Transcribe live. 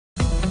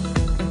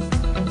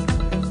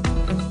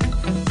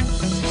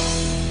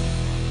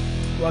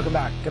Welcome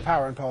back to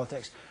Power and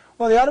Politics.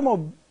 Well, the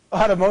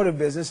automotive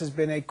business has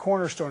been a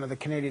cornerstone of the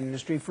Canadian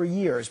industry for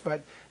years,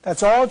 but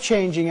that's all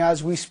changing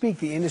as we speak.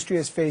 The industry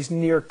has faced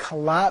near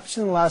collapse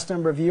in the last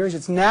number of years.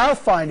 It's now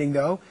finding,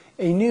 though,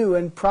 a new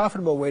and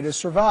profitable way to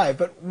survive.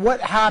 But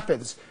what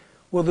happens?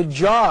 Will the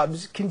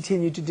jobs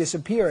continue to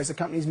disappear as the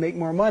companies make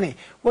more money?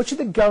 What should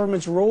the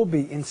government's role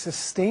be in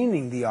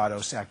sustaining the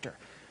auto sector?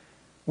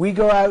 We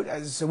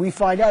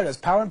find out as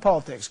Power and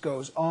Politics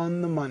goes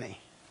on the money.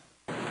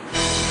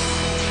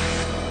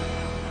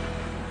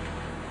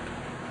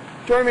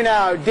 Joining me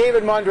now,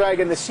 David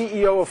Mondragon, the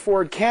CEO of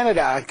Ford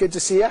Canada. Good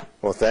to see you.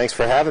 Well, thanks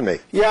for having me.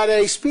 You had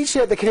a speech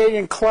here at the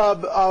Canadian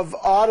Club of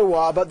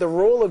Ottawa about the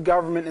role of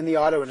government in the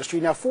auto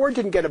industry. Now, Ford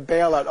didn't get a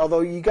bailout,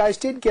 although you guys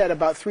did get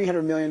about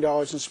 $300 million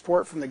in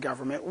support from the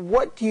government.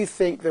 What do you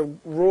think the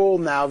role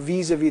now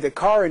vis-a-vis the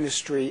car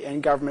industry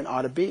and government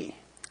ought to be?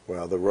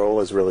 Well, the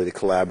role is really to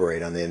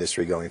collaborate on the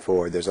industry going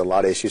forward. There's a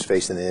lot of issues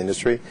facing the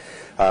industry.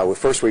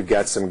 First, we've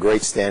got some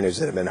great standards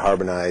that have been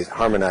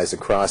harmonized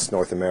across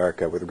North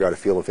America with regard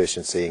to fuel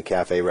efficiency and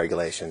CAFE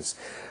regulations.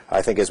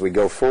 I think as we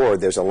go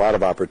forward, there's a lot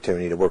of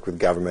opportunity to work with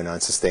government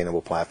on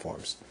sustainable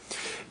platforms.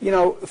 You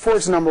know,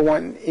 Ford's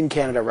 #1 in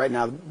Canada right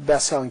now, the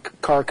best-selling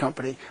car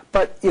company.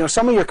 But, you know,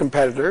 some of your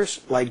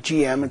competitors, like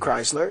GM and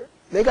Chrysler,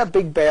 they got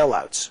big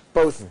bailouts,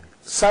 both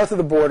south of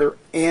the border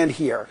and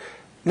here.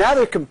 Now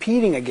they're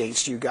competing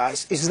against you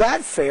guys. Is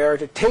that fair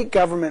to take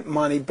government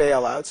money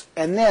bailouts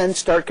and then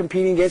start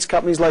competing against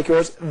companies like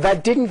yours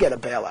that didn't get a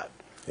bailout?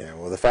 Yeah,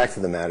 well, the fact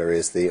of the matter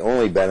is the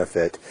only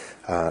benefit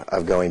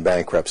of going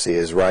bankruptcy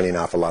is writing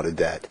off a lot of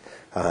debt.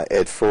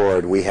 At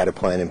Ford, we had a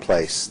plan in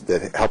place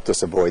that helped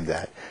us avoid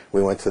that.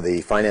 We went to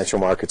the financial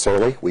markets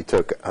early. We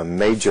took a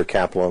major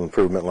capital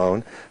improvement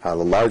loan, the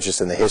largest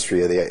in the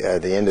history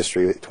of the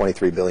industry,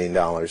 $23 billion.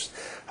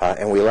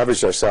 And we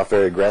leveraged ourselves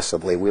very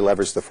aggressively. We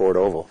leveraged the Ford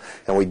Oval.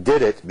 And we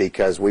did it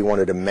because we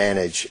wanted to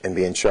manage and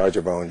be in charge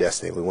of our own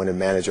destiny. We wanted to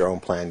manage our own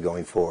plan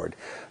going forward.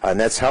 And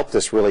that's helped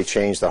us really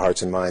change the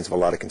hearts and minds of a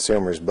lot of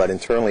consumers. But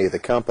internally at the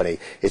company,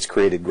 it's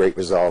created great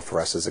resolve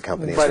for us as a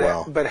company as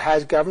well. But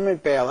has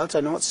government bailouts, I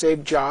know it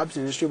saved jobs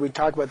in the industry, we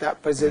talk about that,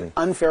 but is it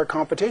unfair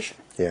competition?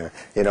 Yeah,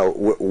 you know,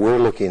 we're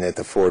looking at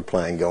the Ford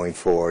plan going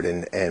forward,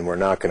 and we're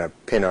not going to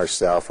pin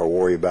ourselves or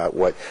worry about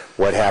what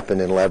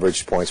happened in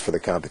leverage points for the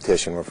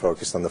competition. We're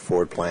focused on the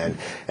Ford plan.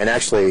 And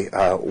actually,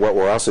 what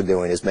we're also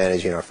doing is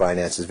managing our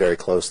finances very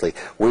closely.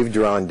 We've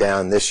drawn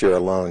down this year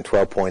alone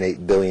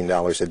 $12.8 billion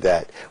of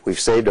debt. We've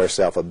saved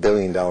ourselves $1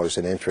 billion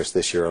in interest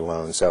this year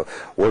alone. So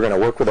we're going to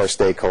work with our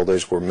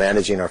stakeholders. We're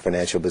managing our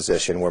financial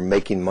position. We're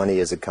making money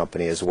as a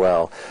company as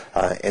well.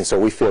 And so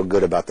we feel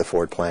good about the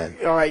Ford plan.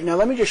 All right, now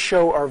let me just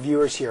show our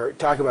viewers here,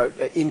 talk about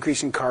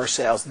increasing car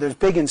sales. There's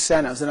big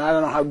incentives, and I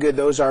don't know how good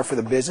those are for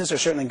the business. They're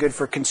certainly good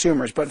for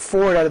consumers. But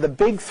Ford, out of the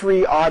big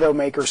three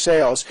automaker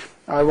sales,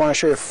 I want to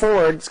show you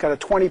Ford. It's got a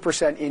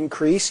 20%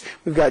 increase.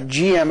 We've got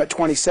GM at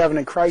 27%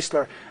 and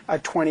Chrysler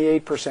at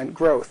 28%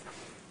 growth.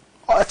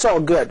 That's all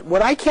good.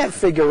 What I can't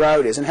figure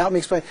out is, and help me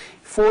explain,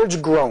 Ford's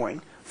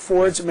growing.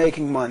 Ford's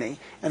making money,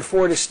 and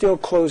Ford is still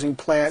closing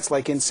plants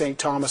like in St.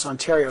 Thomas,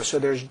 Ontario. So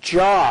there's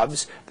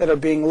jobs that are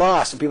being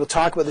lost, and people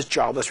talk about this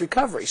jobless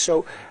recovery.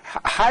 So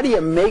how do you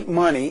make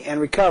money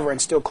and recover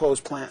and still close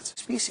plants?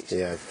 Species.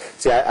 Yeah.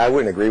 See, I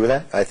wouldn't agree with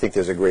that. I think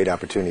there's a great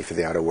opportunity for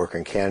the auto worker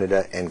in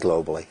Canada and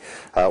globally.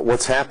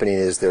 What's happening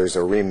is there's a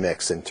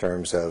remix in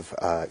terms of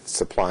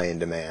supply and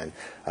demand.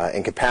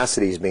 And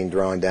capacity is being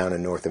drawn down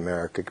in North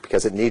America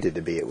because it needed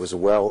to be. It was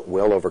well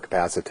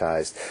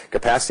overcapacitized.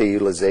 Capacity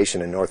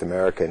utilization in North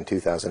America in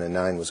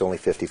 2009 was only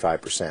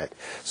 55%.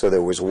 So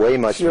there was way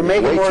much. You're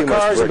making more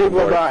cars than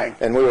people are buying.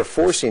 And we were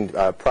forcing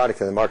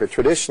product in the market.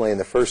 Traditionally, in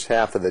the first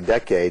half of the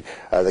decade,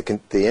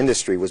 the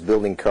industry was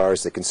building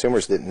cars that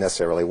consumers didn't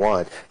necessarily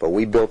want, but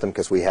we built them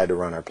because we had to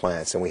run our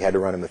plants and we had to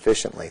run them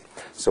efficiently.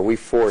 So we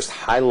forced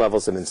high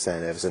levels of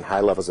incentives and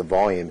high levels of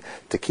volume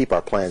to keep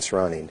our plants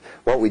running.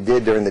 What we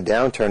did during the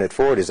downturn at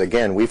Ford is,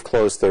 again, we've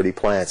closed 30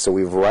 plants, so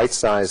we've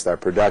right-sized our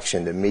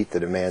production to meet the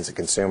demands of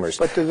consumers.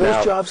 But do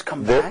those jobs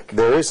come back?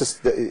 There is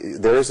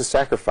a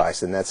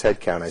sacrifice, and that's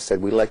headcount. I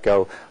said we let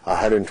go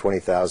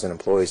 120,000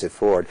 employees at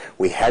Ford.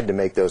 We had to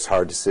make those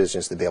hard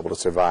decisions to be able to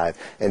survive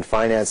and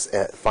finance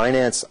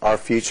our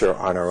future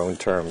on our own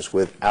terms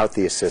without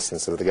the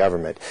assistance of the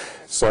government.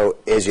 So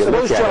as you look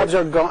at it, those jobs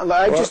are gone.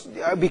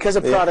 Because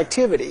of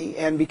productivity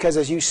and because,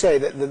 as you say,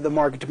 the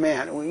market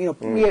demand. You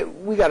know,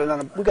 we got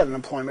an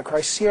employment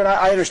crisis here, and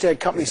I understand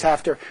companies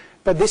have to,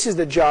 but this is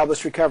the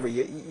jobless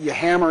recovery. You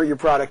hammer your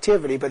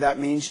productivity, but that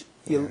means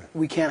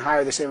we can't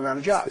hire the same amount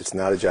of jobs. It's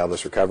not a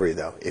jobless recovery,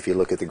 though. If you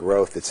look at the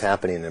growth that's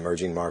happening in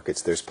emerging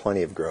markets, there's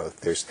plenty of growth.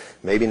 There's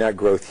maybe not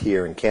growth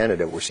here in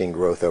Canada. We're seeing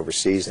growth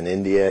overseas in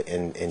India,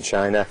 in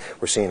China.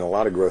 We're seeing a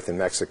lot of growth in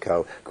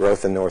Mexico,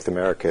 growth in North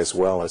America as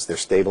well, as they're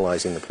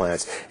stabilizing the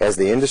plants. As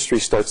the industry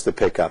starts to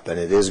pick up, and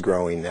it is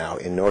growing now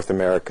in North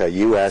America,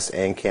 U.S.,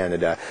 and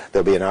Canada,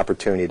 there'll be an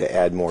opportunity to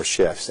add more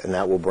shifts, and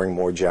that will bring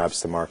more jobs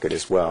to market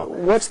as well.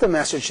 What's the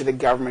message to the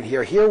government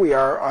here? Here we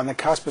are on the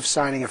cusp of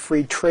signing a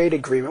free trade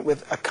agreement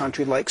with a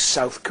country like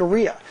South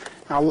Korea.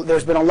 Now,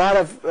 there's been a lot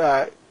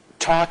of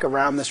talk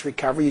around this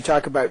recovery. You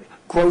talk about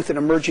growth in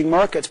emerging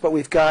markets, but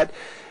we've got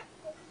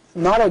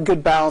not a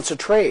good balance of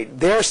trade.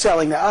 They're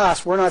selling to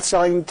us. We're not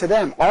selling to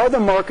them. Are the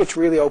markets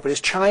really open?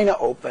 Is China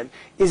open?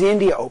 Is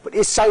India open?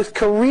 Is South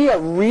Korea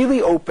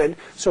really open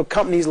so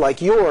companies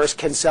like yours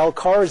can sell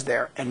cars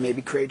there and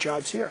maybe create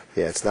jobs here?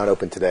 Yeah, it's not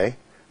open today.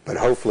 But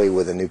hopefully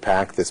with a new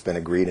pact that's been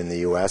agreed in the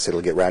U.S.,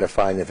 it'll get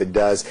ratified. And if it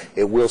does,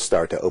 it will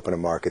start to open a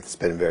market that's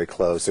been very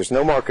closed. There's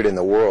no market in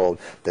the world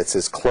that's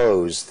as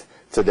closed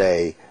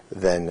today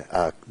than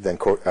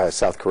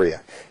South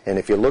Korea. And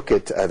if you look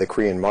at the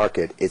Korean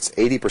market, it's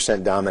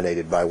 80%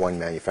 dominated by one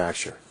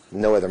manufacturer.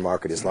 No other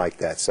market is like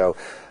that. So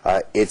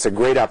it's a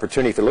great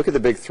opportunity. If you look at the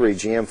big three,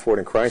 GM, Ford,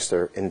 and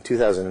Chrysler, in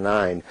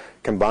 2009,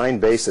 combined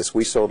basis,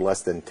 we sold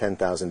less than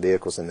 10,000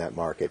 vehicles in that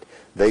market.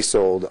 They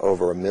sold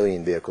over 1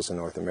 million vehicles in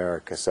North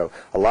America. So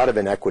a lot of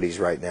inequities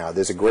right now.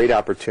 There's a great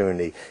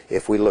opportunity,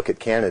 if we look at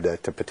Canada,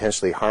 to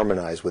potentially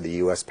harmonize with the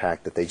U.S.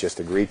 pact that they just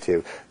agreed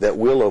to, that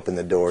will open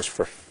the doors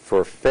for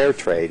fair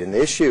trade. And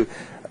the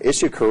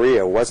issue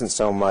Korea wasn't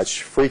so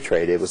much free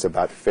trade, it was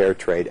about fair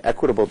trade,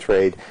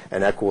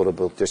 and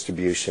equitable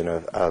distribution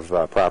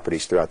of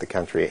properties throughout the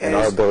country, and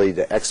our ability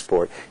to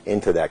export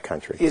into that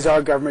country. Is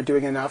our government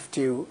doing enough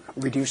to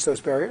reduce those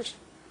barriers?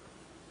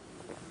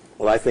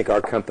 Well, I think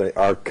our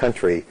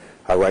country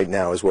right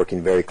now is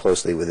working very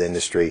closely with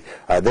industry.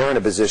 They're in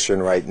a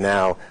position right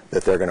now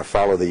that they're going to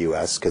follow the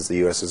U.S. because the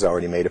U.S. has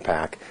already made a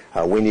pact.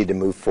 We need to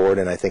move forward,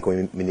 and I think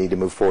we need to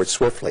move forward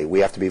swiftly. We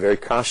have to be very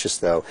cautious,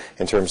 though,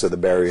 in terms of the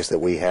barriers that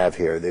we have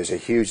here. There's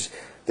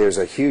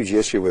a huge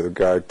issue with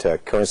regard to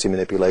currency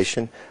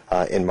manipulation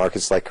in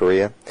markets like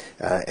Korea,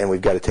 and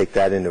we've got to take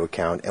that into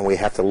account, and we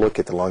have to look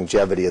at the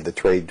longevity of the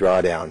trade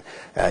drawdown.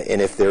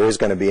 And if there is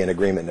going to be an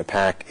agreement in a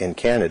pact in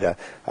Canada,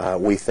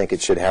 we think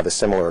it should have a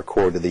similar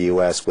accord to the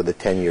U.S. with a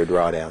 10-year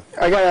drawdown.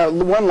 I got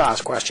one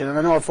last question, and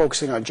I know I'm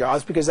focusing on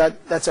jobs because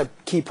that's a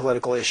key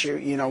political issue.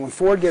 You know, when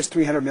Ford gets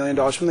 $300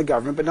 million from the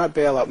government, but not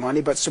bailout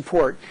money, but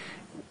support,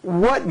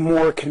 what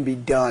more can be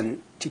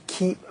done to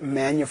keep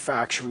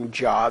manufacturing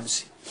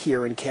jobs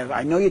here in Canada?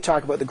 I know you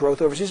talk about the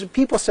growth overseas, but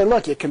people say,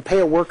 look, you can pay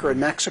a worker in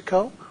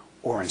Mexico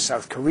or in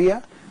South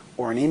Korea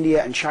or in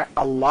India and China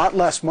a lot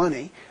less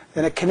money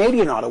than a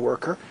Canadian auto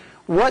worker.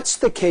 What's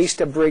the case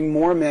to bring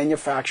more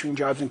manufacturing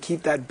jobs and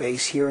keep that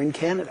base here in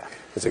Canada?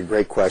 It's a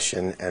great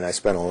question, and I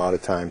spent a lot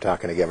of time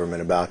talking to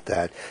government about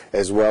that,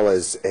 as well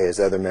as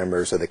other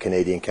members of the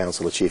Canadian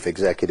Council of Chief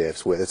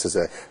Executives. This is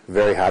a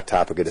very hot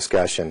topic of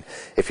discussion.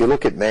 If you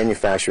look at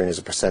manufacturing as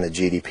a percent of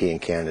GDP in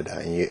Canada,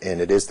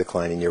 and it is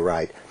declining, you're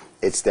right.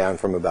 It's down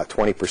from about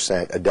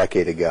 20% a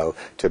decade ago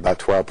to about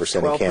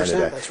 12% in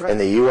Canada. That's right. In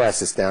the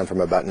U.S., it's down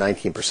from about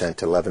 19%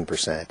 to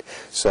 11%.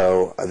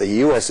 So the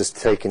U.S. has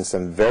taken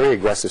some very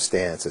aggressive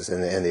stances,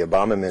 and the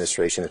Obama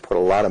administration has put a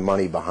lot of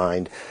money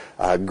behind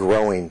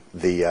growing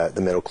the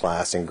middle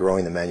class and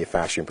growing the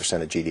manufacturing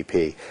percent of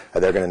GDP.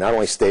 They're going to not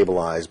only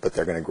stabilize, but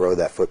they're going to grow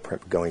that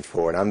footprint going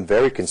forward. I'm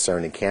very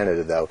concerned in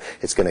Canada, though,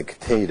 it's going to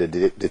continue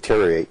to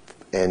deteriorate,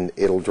 and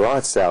it'll draw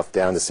itself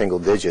down to single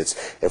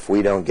digits if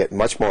we don't get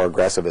much more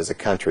aggressive as a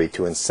country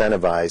to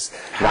incentivize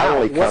not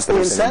only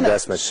companies and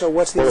investments. So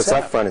what's the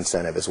incentive? It's upfront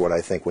incentive is what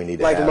I think we need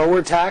to have. Like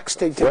lower tax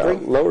to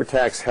bring? Lower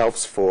tax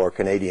helps for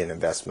Canadian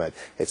investment.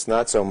 It's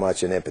not so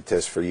much an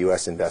impetus for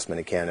U.S. investment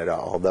in Canada,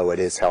 although it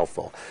is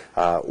helpful.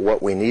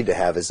 What we need to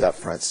have is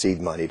upfront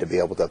seed money to be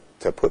able to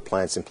put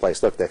plants in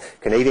place. Look, the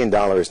Canadian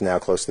dollar is now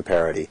close to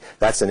parity.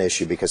 That's an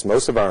issue because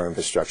most of our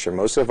infrastructure,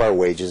 most of our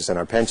wages and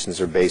our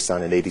pensions are based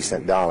on an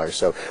 80-cent dollar.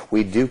 So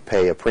we do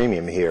pay a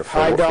premium here for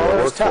high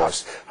dollar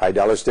workforce. Is tough. High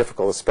dollar is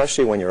difficult,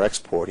 especially when you're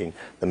exporting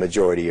the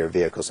majority of your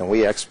vehicles. And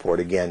we export,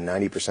 again,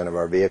 90% of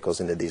our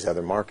vehicles into these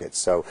other markets.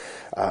 So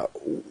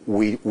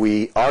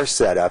we are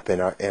set up,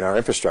 and our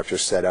infrastructure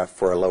is set up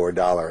for a lower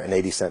dollar, an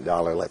 80-cent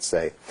dollar, let's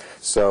say.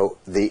 So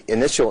the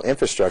initial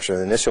infrastructure,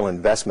 the initial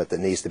investment that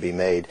needs to be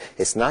made,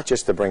 it's not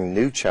just to bring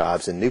new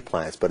jobs and new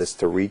plants, but it's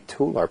to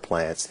retool our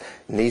plants,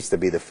 needs to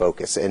be the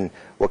focus. And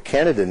what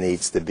Canada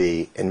needs to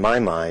be, in my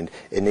mind,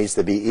 it needs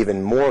to be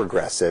even more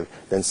aggressive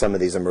than some of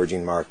these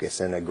emerging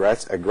markets. And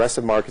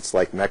aggressive markets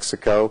like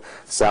Mexico,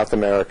 South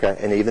America,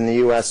 and even the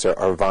U.S.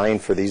 are vying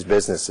for these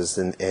businesses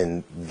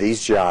and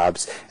these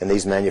jobs and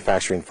these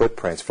manufacturing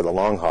footprints for the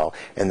long haul.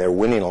 And they're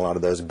winning a lot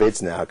of those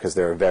bids now because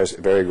they're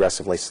very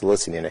aggressively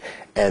soliciting it.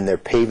 And they're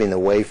paving the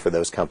way for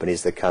those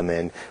companies that come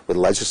in with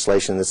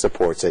legislation that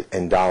supports it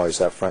and dollars,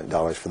 upfront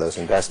dollars for those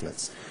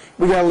investments.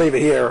 We got to leave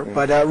it here,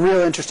 but a real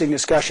interesting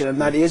discussion, and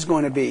that is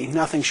going to be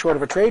nothing short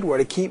of a trade war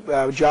to keep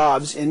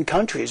jobs in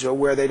countries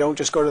where they don't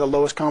just go to the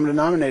lowest common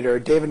denominator.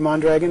 David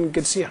Mondragon,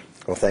 good to see you.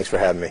 Well, thanks for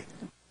having me.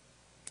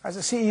 As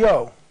the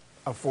CEO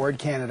of Ford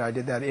Canada, I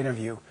did that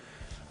interview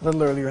a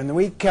little earlier in the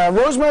week.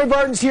 Rosemary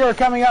Barton's here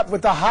coming up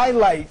with the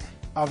highlight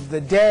of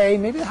the day,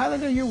 maybe the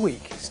highlight of your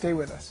week. Stay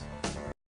with us.